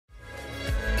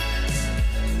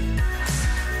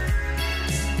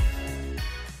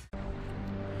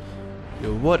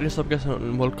What is up, guys,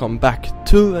 and welcome back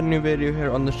to a new video here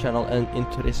on the channel. And in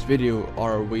today's video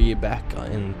are we back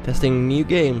in testing new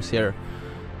games here,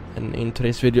 and in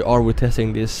today's video are we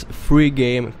testing this free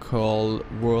game called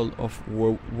World of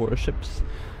Warships,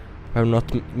 if I'm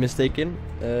not mistaken.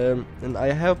 And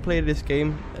I have played this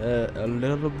game a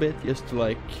little bit just to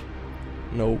like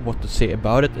know what to say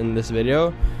about it in this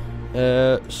video.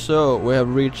 So we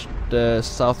have reached the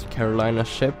South Carolina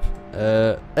ship,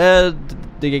 and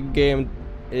the game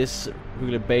is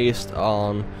really based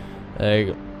on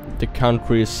the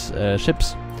country's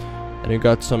ships, and you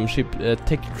got some ship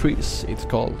tech trees, it's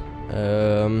called.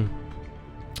 Okay,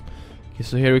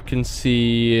 so here you can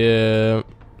see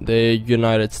the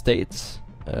United States,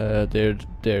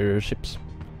 their ships,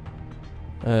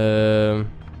 and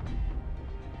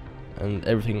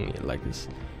everything like this.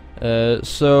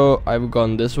 So I've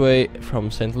gone this way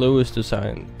from St. Louis to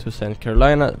South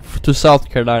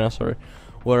Carolina, sorry,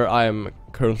 where I am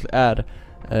currently at,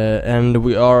 and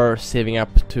we are saving up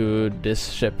to this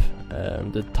ship,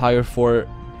 the Tier 4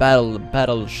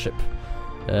 battleship.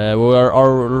 We are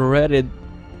already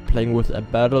playing with a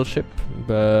battleship,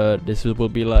 but this will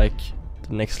be like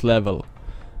the next level.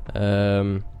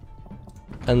 And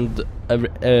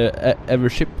every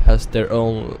ship has their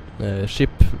own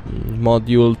ship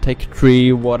module, tech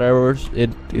tree, whatever it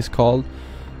is called,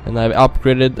 and I've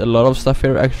upgraded a lot of stuff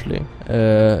here actually.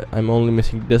 I'm only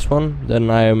missing this one, then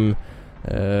I'm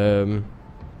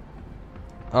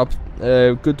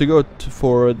good to go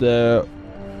for the...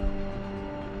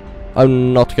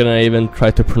 I'm not gonna even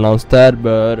try to pronounce that,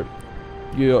 but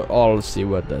you all see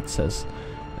what that says.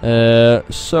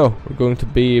 So we're going to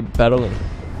be battling.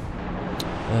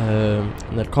 And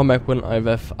I'll come back when I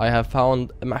have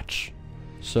found a match.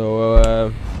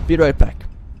 So be right back.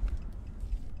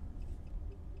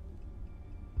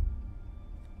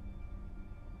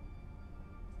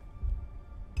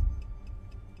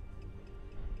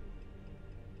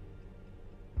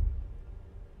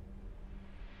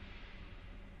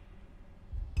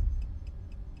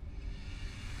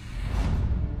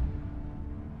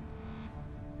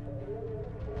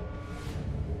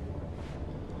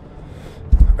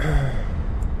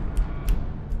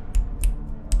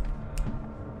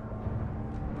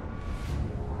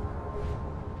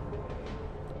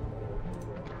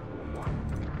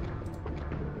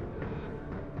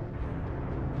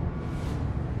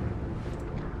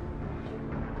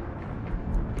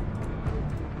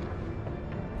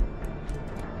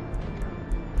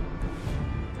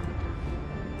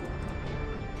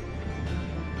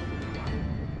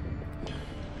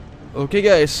 Okay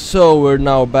guys, so we're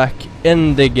now back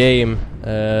in the game,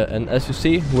 and as you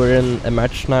see, we're in a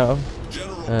match now.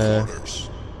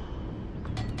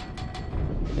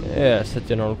 Yeah, set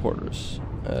general quarters.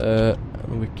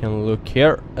 We can look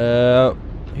here.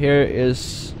 Here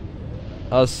is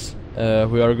us.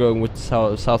 We are going with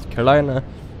South Carolina.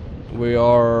 We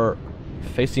are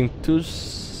facing two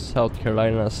South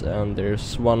Carolinas, and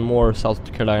there's one more South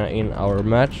Carolina in our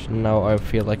match. Now I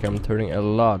feel like I'm turning a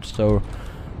lot, so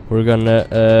we're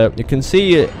gonna, you can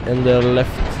see in the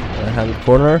left hand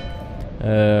corner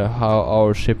how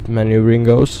our ship maneuvering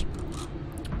goes,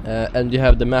 and you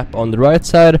have the map on the right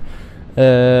side,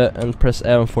 and press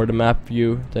M for the map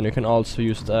view. Then you can also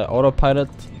use the autopilot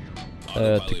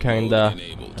to kinda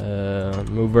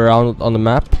move around on the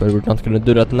map, but we're not gonna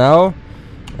do that now.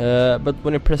 But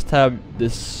when you press tab,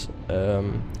 this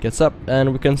gets up,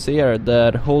 and we can see here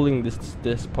that holding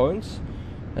this points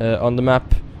on the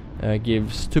map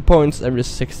gives 2 points every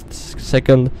 6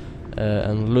 seconds,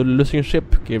 and losing a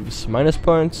ship gives minus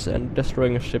points, and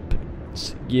destroying a ship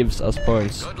gives us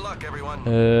points. Good luck, everyone.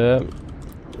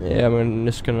 Yeah, I'm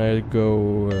just gonna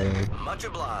go. Much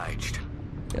obliged.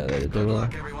 Yeah, Good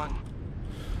luck, everyone.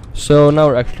 So now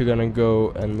we're actually gonna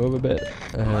go and move a bit.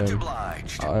 Much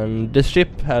obliged. And this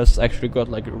ship has actually got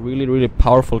like really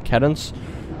powerful cannons,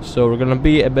 so we're gonna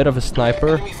be a bit of a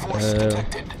sniper. Enemy force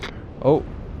detected. Oh,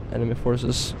 enemy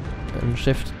forces, and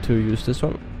shift to use this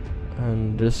one,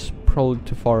 and this is probably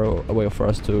too far away for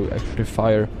us to actually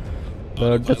fire,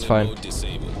 but that's fine.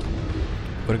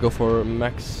 Gonna go for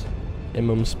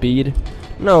maximum speed.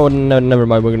 No, never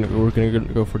mind. We're gonna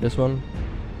go for this one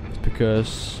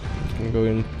because it's gonna go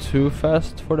in too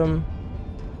fast for them.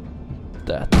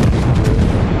 That.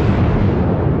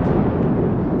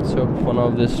 Let's hope one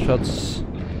of these shots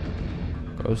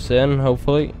goes in.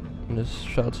 Hopefully, this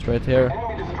shot's right here.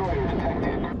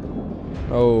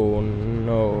 Oh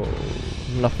no,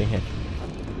 nothing hit.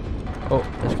 Oh,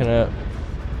 it's gonna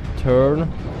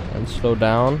turn and slow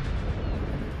down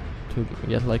to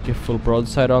get like a full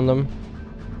broadside on them.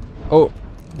 Oh,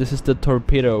 this is the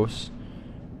torpedoes.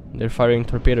 They're firing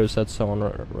torpedoes at someone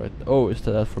right. Oh, is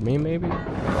that for me maybe? I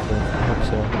hope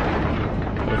so.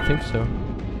 I think so.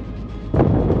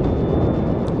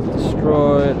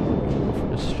 Destroyed. Go for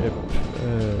the ship.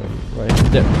 Right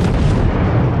there.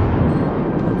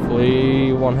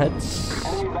 Hopefully one hits.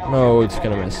 No, it's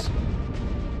gonna miss.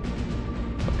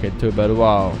 Okay, too bad.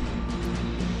 Wow.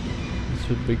 This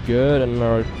would be good. And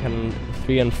our cannon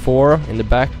 3 and 4 in the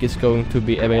back is going to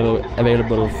be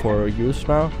available for use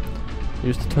now.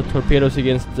 Use the torpedoes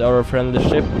against our friendly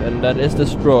ship, and that is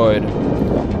destroyed.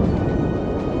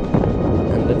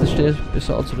 And that the ship is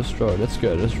also destroyed. That's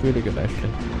good. That's really good,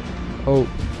 actually. Oh.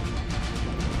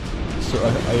 So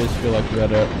I just feel like we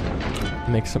gotta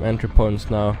make some entry points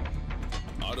now.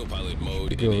 Autopilot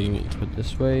mode Going put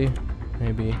this way,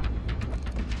 maybe.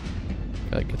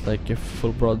 Gotta get like a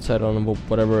full broadside on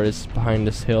whatever is behind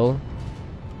this hill.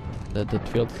 That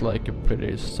feels like a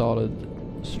pretty solid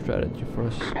strategy for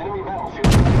us.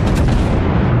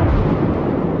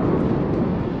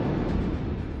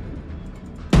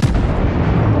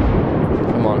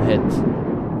 Come on, hit.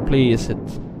 Please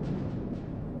hit.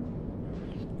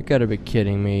 You gotta be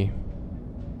kidding me.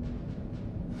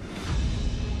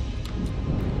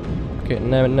 Okay,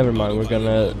 never mind. We're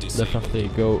gonna definitely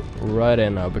go right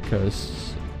in now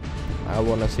because I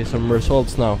wanna see some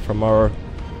results now from our.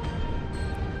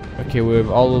 Okay, we've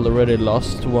already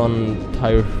lost one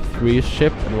tier 3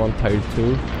 ship and one tier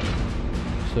 2,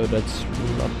 so that's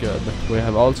not good. But we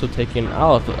have also taken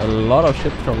out a lot of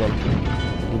ships from them.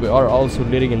 We are also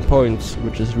leading in points,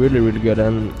 which is really good,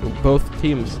 and both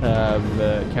teams have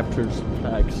captured some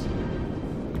flags,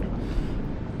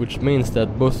 which means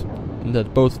that both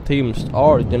teams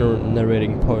are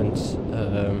generating points.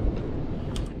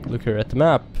 Look here at the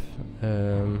map.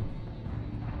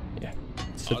 Yeah,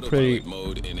 it's a pretty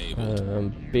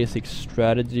basic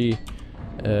strategy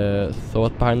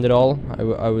thought behind it all.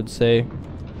 I would say,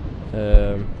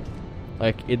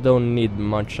 like, it don't need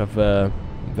much of a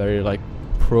very like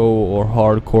pro or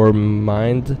hardcore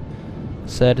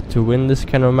mindset to win this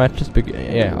kind of matches.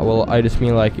 Yeah, well, I just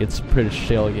mean like it's a pretty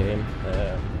chill game.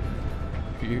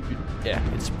 Yeah,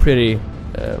 it's pretty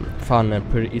fun and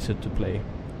pretty easy to play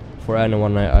for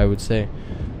anyone, I would say.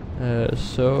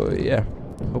 So yeah,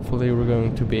 hopefully we're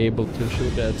going to be able to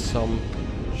shoot at some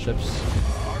ships.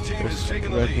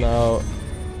 Right now,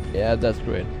 yeah, that's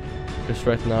great. Because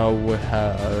right now we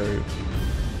have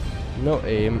no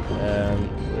aim and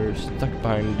we're stuck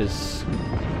behind this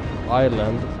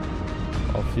island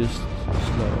of just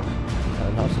snow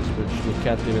and houses which we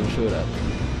can't even shoot at.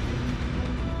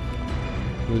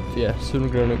 But yeah, soon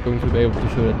we're going to be able to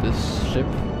shoot at this ship.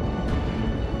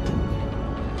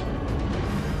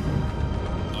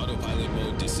 Autopilot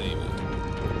mode disabled.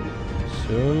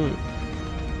 Soon,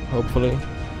 hopefully.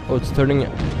 Oh, it's turning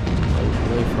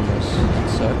away from us. It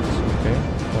sucks. Okay.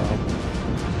 Wow.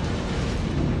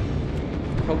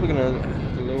 Probably gonna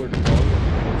lower the volume.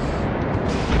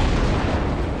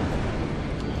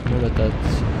 I know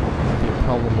that's be a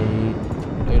problem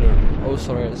later. Oh,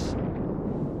 sorry, guys.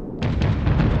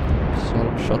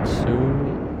 Solid shot soon.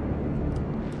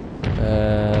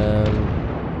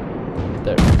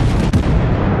 There.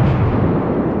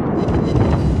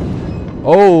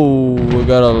 Oh, we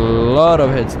got a lot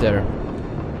of hits there.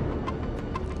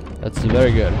 That's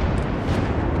very good.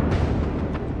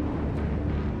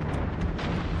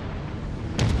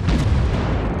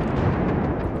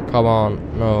 Come on,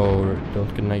 no,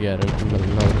 don't gonna get it. No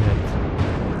hit.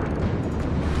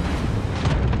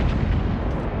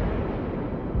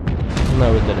 No,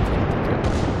 we didn't hit. Okay,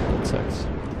 that sucks.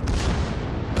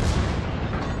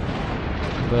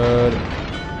 But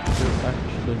I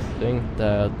actually think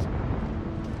that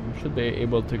we should be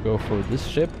able to go for this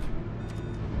ship,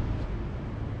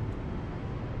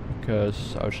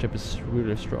 because our ship is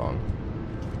really strong.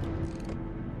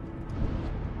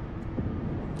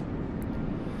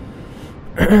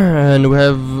 And we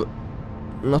have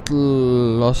not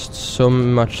lost so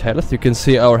much health. You can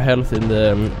see our health in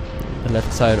the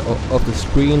left side of the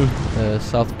screen,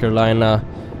 South Carolina,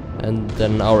 and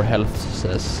then our health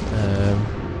says,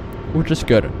 which is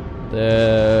good.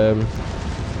 The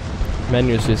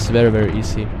menus is very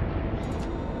easy.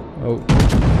 Oh,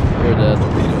 we're dead.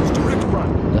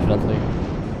 Definitely.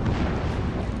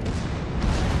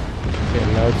 Okay,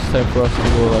 now it's time for us to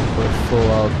go like for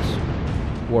full out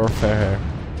warfare here.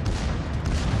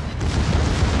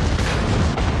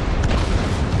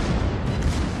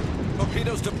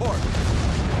 Torpedoes to port.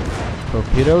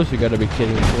 Torpedoes? You gotta be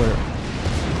kidding me.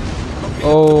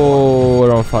 Oh,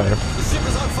 we're on fire. The ship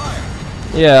is on fire.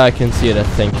 Yeah, I can see that.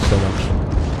 Thank you so much.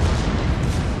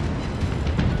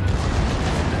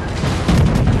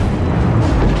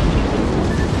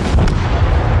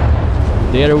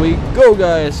 There we go,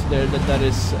 guys. That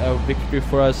is a victory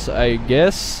for us, I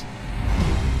guess.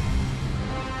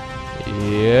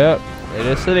 Yeah, it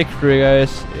is a victory,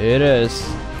 guys. It is.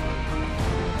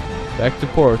 Back to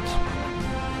port.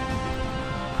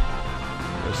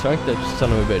 We sunk that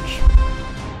son of a bitch.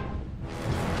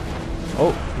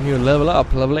 Oh, new level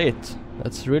up, level 8.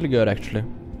 That's really good, actually.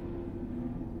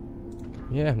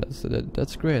 Yeah,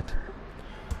 that's great.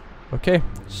 Okay,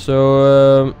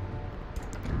 so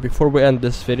before we end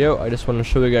this video, I just want to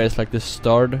show you guys like the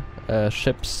starred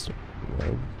ships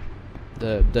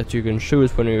that you can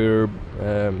choose when you're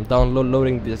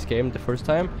downloading this game the first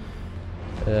time,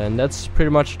 and that's pretty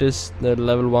much the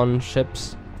level 1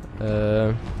 ships.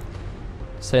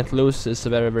 St. Louis is a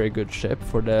very good ship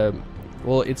for the,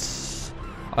 well, it's,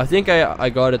 I think I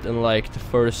got it in like the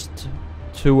first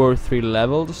 2 or 3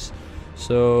 levels,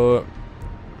 so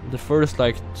the first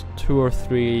like 2 or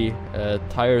 3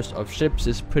 tires of ships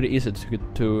is pretty easy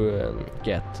to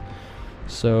get.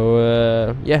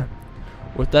 So yeah,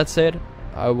 with that said,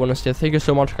 I want to say thank you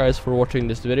so much, guys, for watching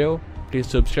this video. Please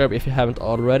subscribe if you haven't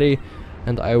already,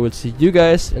 and I will see you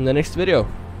guys in the next video.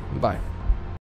 Bye.